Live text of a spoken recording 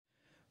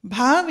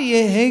भाव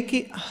ये है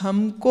कि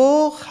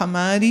हमको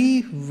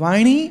हमारी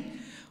वाणी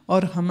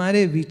और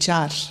हमारे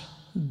विचार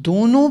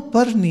दोनों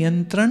पर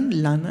नियंत्रण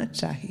लाना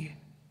चाहिए।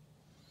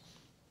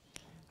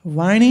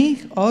 वाणी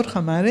और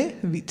हमारे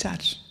विचार,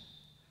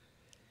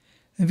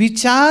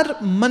 विचार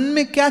मन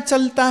में क्या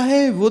चलता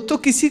है वो तो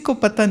किसी को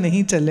पता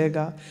नहीं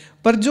चलेगा,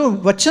 पर जो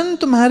वचन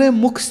तुम्हारे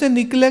मुख से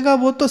निकलेगा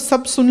वो तो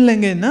सब सुन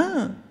लेंगे ना।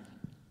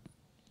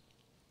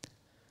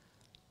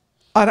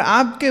 और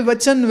आपके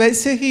वचन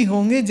वैसे ही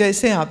होंगे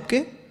जैसे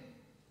आपके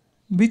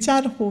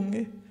विचार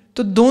होंगे।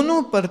 तो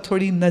दोनों पर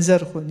थोड़ी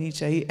नजर होनी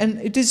चाहिए। And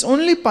it is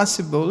only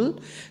possible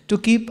to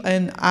keep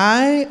an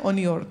I on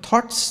your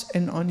thoughts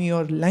and on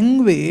your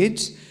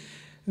language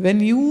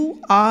when you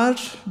are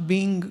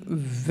being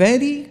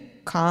very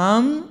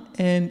calm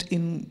and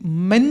in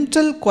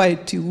mental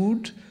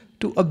quietude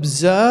to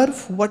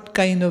observe what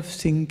kind of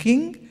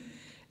thinking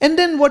and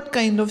then what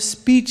kind of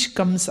speech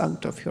comes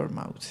out of your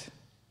mouth.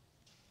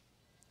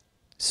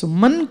 So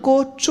मन को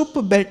चुप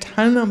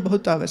बैठाना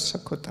बहुत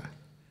आवश्यक होता है।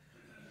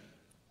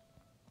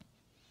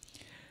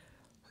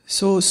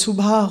 So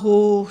सुबह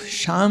हो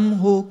शाम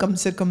हो, कम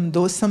से कम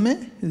 2 समय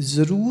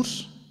जरूर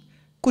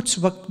कुछ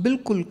वक्त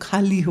बिल्कुल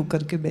खाली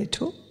होकर के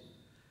बैठो।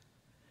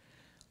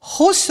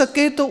 हो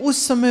सके तो उस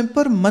समय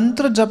पर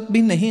मंत्र जप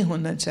भी नहीं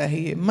होना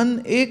चाहिए। मन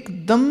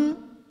एकदम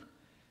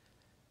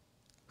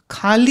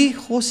खाली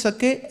हो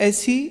सके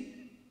ऐसी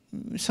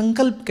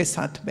संकल्प के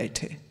साथ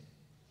बैठे।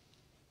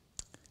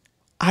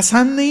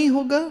 आसान नहीं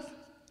होगा,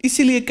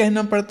 इसीलिए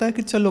कहना पड़ता है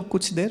कि चलो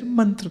कुछ देर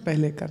मंत्र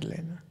पहले कर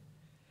लेना।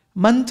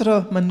 मंत्र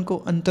मन को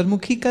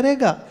अंतर्मुखी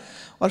करेगा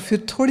और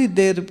फिर थोड़ी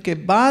देर के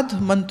बाद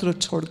मंत्र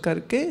छोड़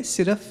करके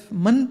सिर्फ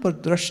मन पर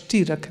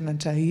दृष्टि रखना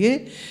चाहिए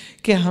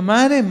कि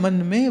हमारे मन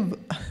में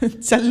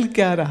चल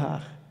क्या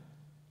रहा।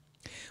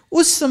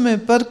 उस समय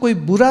पर कोई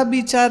बुरा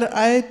विचार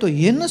आए तो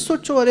ये न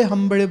सोचो अरे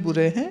हम बड़े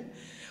बुरे हैं,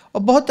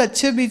 और बहुत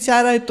अच्छे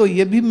विचार आए तो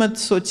ये भी मत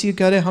सोचिए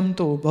कि अरे हम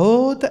तो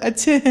बहुत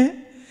अच्छे हैं।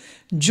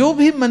 जो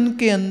भी मन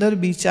के अंदर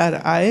विचार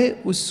आए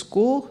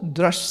उसको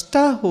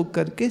दृष्टा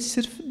होकर के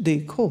सिर्फ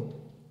देखो।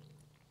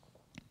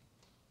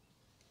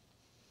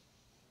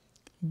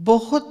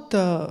 बहुत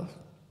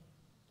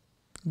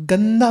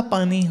गंदा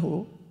पानी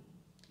हो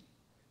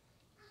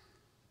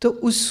तो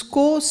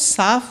उसको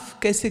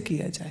साफ कैसे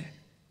किया जाए?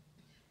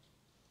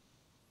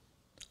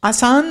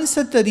 आसान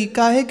सा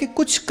तरीका है कि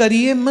कुछ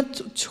करिए मत,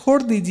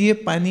 छोड़ दीजिए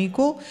पानी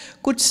को।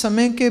 कुछ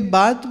समय के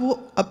बाद वो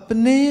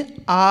अपने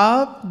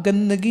आप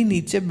गंदगी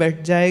नीचे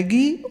बैठ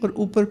जाएगी और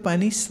ऊपर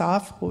पानी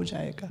साफ हो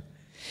जाएगा।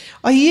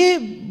 और ये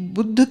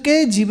बुद्ध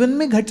के जीवन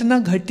में घटना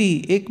घटी।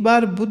 एक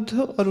बार बुद्ध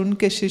और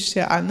उनके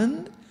शिष्य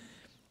आनंद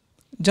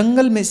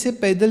जंगल में से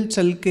पैदल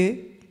चल के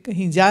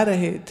कहीं जा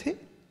रहे थे।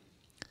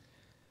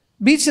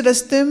 बीच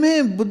रास्ते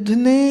में बुद्ध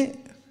ने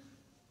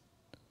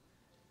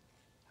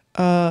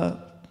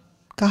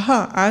कहा,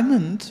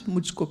 आनंद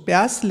मुझको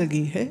प्यास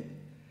लगी है।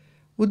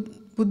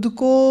 बुद्ध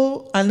को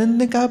आनंद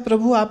ने कहा,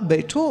 प्रभु आप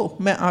बैठो,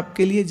 मैं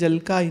आपके लिए जल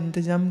का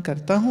इंतजाम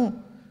करता हूँ।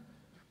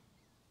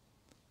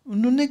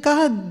 उन्होंने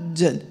कहा,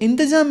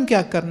 इंतजाम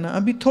क्या करना,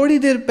 अभी थोड़ी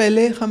देर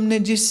पहले हमने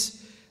जिस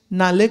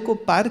नाले को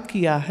पार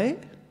किया है,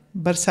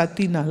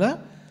 बरसाती नाला,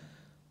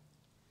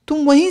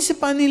 तुम वहीं से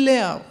पानी ले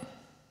आओ।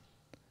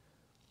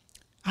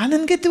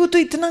 आनंद कहते वो तो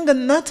इतना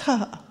गंदा था,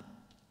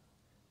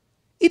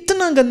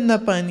 इतना गंदा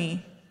पानी,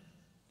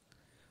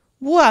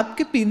 वो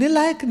आपके पीने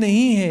लायक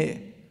नहीं है।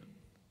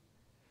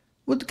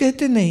 बुद्ध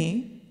कहते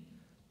नहीं,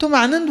 तुम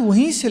आनंद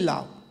वहीं से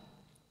लाओ।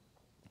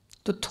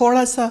 तो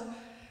थोड़ा सा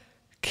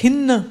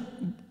खिन्न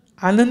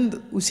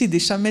आनंद उसी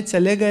दिशा में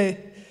चले गए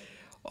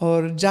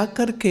और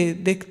जाकर के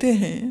देखते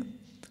हैं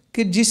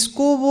कि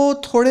जिसको वो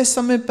थोड़े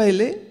समय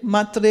पहले,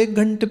 मात्र 1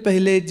 घंटे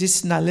पहले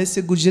जिस नाले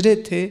से गुजरे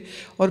थे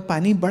और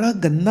पानी बड़ा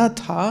गंदा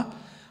था,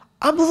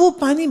 अब वो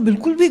पानी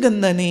बिल्कुल भी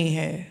गंदा नहीं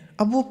है,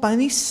 अब वो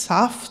पानी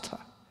साफ था।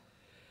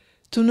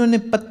 तो उन्होंने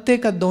पत्ते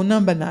का दोना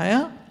बनाया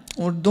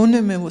और दोने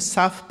में वो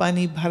साफ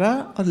पानी भरा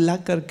और ला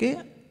करके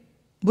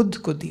बुद्ध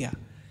को दिया।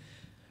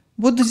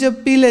 बुद्ध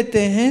जब पी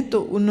लेते हैं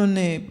तो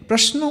उन्होंने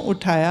प्रश्न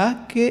उठाया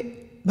कि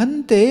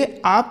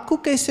भंते आपको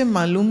कैसे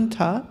मालूम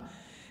था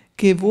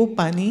कि वो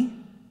पानी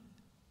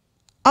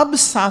अब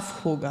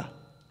साफ होगा?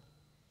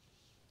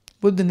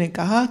 बुद्ध ने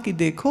कहा कि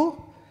देखो,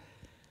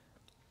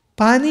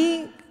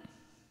 पानी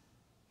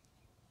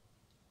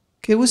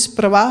के उस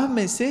प्रवाह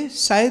में से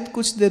शायद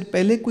कुछ देर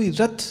पहले कोई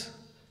रथ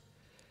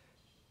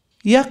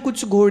या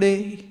कुछ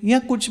घोड़े या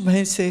कुछ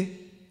भैंसे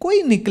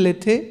कोई निकले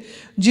थे,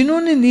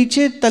 जिन्होंने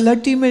नीचे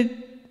तलहटी में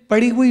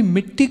पड़ी हुई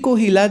मिट्टी को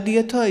हिला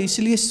दिया था,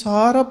 इसलिए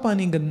सारा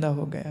पानी गंदा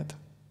हो गया था।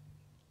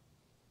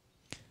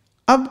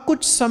 अब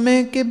कुछ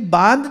समय के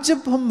बाद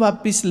जब हम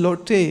वापस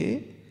लौटे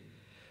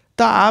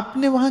तो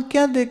आपने वहां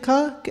क्या देखा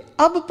कि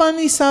अब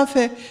पानी साफ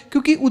है,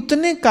 क्योंकि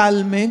उतने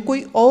काल में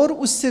कोई और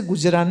उससे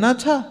गुजराना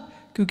था,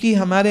 क्योंकि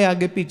हमारे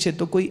आगे पीछे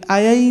तो कोई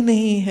आया ही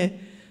नहीं है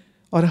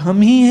और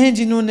हम ही हैं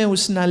जिन्होंने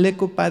उस नाले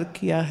को पार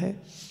किया है।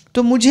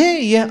 तो मुझे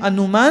यह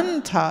अनुमान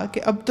था कि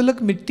अब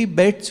तक मिट्टी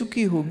बैठ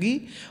चुकी होगी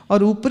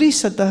और ऊपरी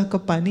सतह का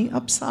पानी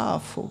अब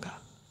साफ होगा।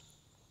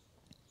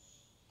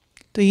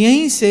 तो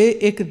यहीं से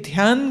एक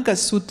ध्यान का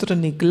सूत्र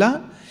निकला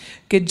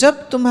कि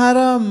जब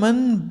तुम्हारा मन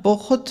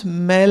बहुत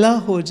मैला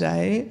हो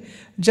जाए,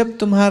 जब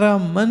तुम्हारा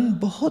मन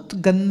बहुत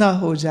गंदा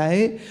हो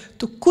जाए,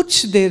 तो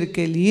कुछ देर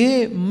के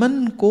लिए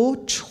मन को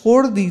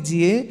छोड़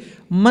दीजिए,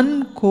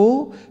 मन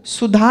को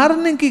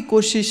सुधारने की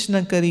कोशिश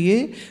न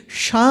करिए,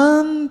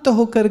 शांत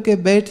होकर के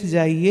बैठ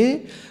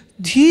जाइए।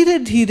 धीरे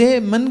धीरे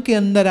मन के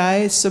अंदर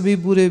आए सभी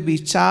बुरे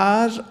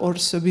विचार और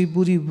सभी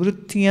बुरी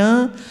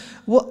वृत्तियां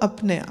वो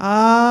अपने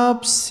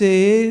आप से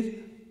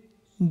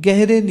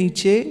गहरे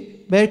नीचे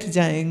बैठ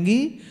जाएंगी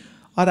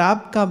और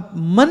आपका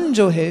मन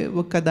जो है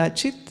वो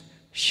कदाचित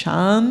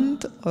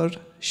शांत और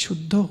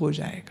शुद्ध हो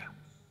जाएगा।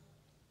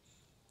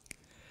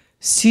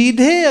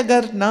 सीधे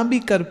अगर ना भी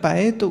कर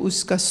पाए तो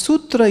उसका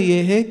सूत्र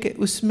ये है कि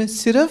उसमें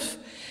सिर्फ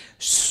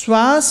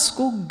श्वास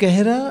को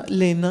गहरा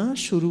लेना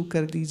शुरू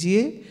कर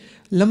दीजिए,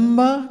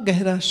 लंबा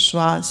गहरा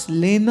श्वास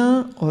लेना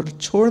और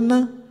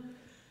छोड़ना,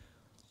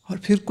 और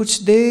फिर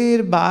कुछ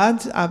देर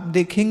बाद आप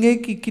देखेंगे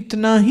कि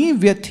कितना ही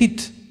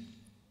व्यथित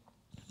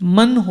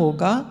मन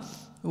होगा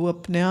वो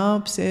अपने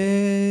आप से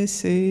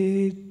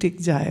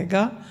टिक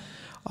जाएगा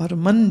और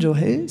मन जो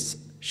है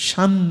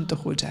शांत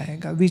हो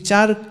जाएगा।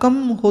 विचार कम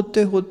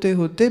होते होते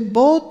होते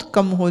बहुत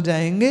कम हो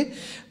जाएंगे,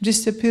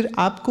 जिससे फिर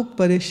आपको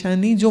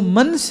परेशानी जो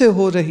मन से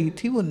हो रही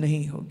थी वो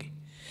नहीं होगी।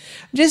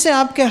 जैसे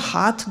आपके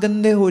हाथ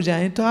गंदे हो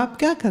जाएं तो आप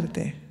क्या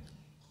करते हैं?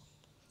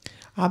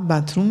 आप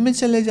बाथरूम में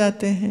चले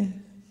जाते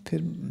हैं,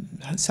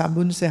 फिर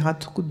साबुन से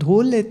हाथ को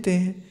धो लेते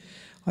हैं,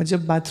 और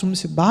जब बाथरूम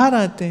से बाहर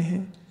आते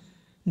हैं,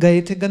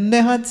 गए थे गंदे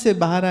हाथ से,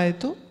 बाहर आए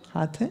तो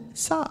हाथ है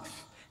साफ।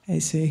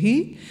 ऐसे ही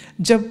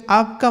जब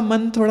आपका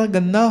मन थोड़ा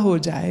गंदा हो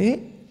जाए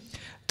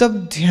तब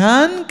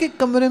ध्यान के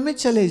कमरे में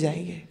चले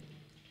जाइए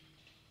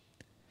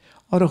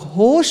और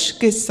होश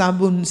के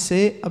साबुन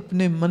से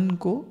अपने मन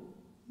को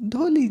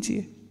धो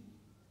लीजिए।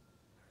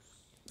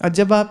 और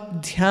जब आप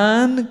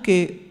ध्यान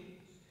के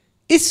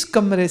इस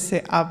कमरे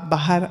से आप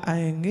बाहर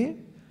आएंगे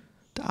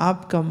तो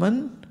आपका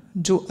मन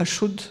जो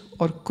अशुद्ध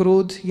और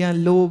क्रोध या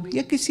लोभ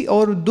या किसी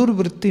और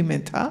दुर्वृत्ति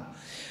में था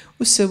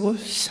उससे वो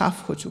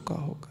साफ हो चुका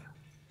होगा,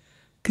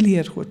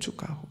 क्लियर हो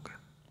चुका होगा।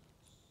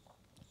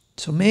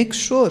 So make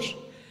sure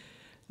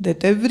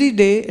that every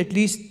day at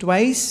least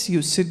twice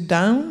you sit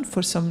down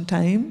for some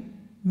time.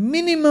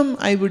 Minimum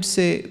I would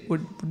say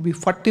would be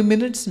 40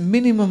 minutes,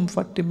 minimum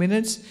 40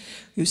 minutes.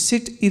 You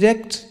sit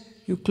erect,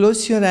 you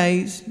close your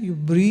eyes, you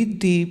breathe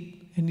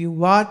deep and you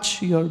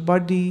watch your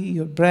body,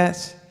 your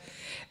breath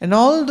and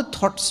all the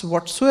thoughts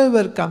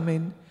whatsoever come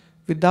in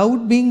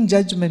without being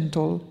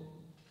judgmental,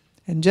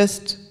 and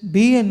just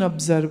be an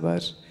observer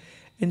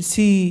and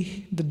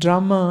see the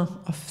drama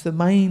of the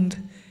mind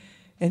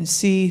and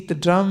see the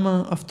drama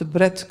of the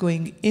breath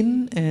going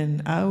in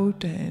and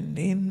out and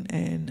in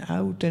and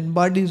out, and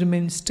body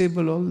remains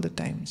stable all the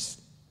times.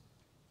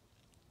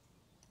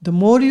 The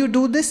more you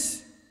do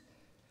this,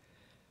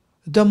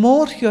 the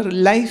more your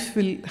life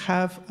will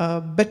have a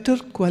better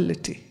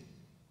quality,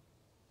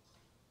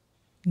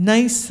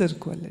 nicer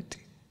quality,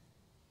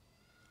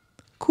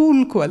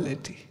 cool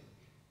quality.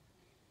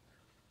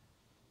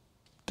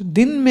 तो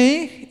दिन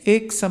में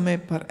एक समय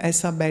पर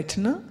ऐसा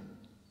बैठना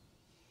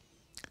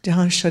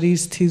जहाँ शरीर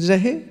स्थिर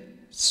रहे,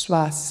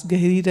 श्वास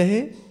गहरी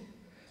रहे,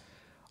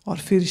 और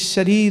फिर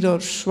शरीर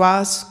और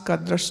श्वास का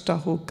दृष्टा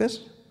होकर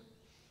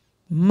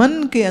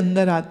मन के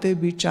अंदर आते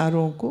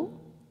विचारों को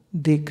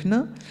देखना।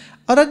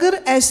 और अगर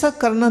ऐसा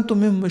करना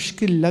तुम्हें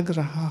मुश्किल लग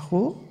रहा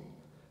हो,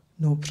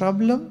 नो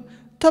प्रॉब्लम,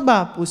 तब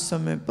आप उस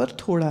समय पर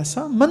थोड़ा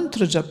सा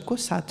मंत्र जप को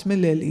साथ में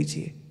ले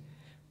लीजिए,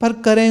 पर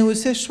करें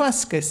उसे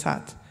श्वास के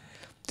साथ।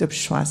 जब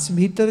श्वास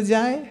भीतर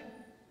जाए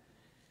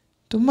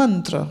तो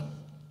मंत्र,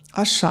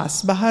 और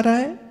श्वास बाहर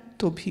आए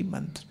तो भी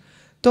मंत्र।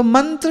 तो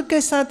मंत्र के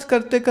साथ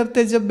करते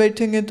करते जब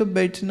बैठेंगे तो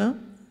बैठना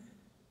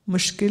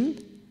मुश्किल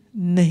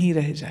नहीं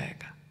रह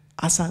जाएगा,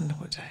 आसान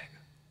हो जाएगा।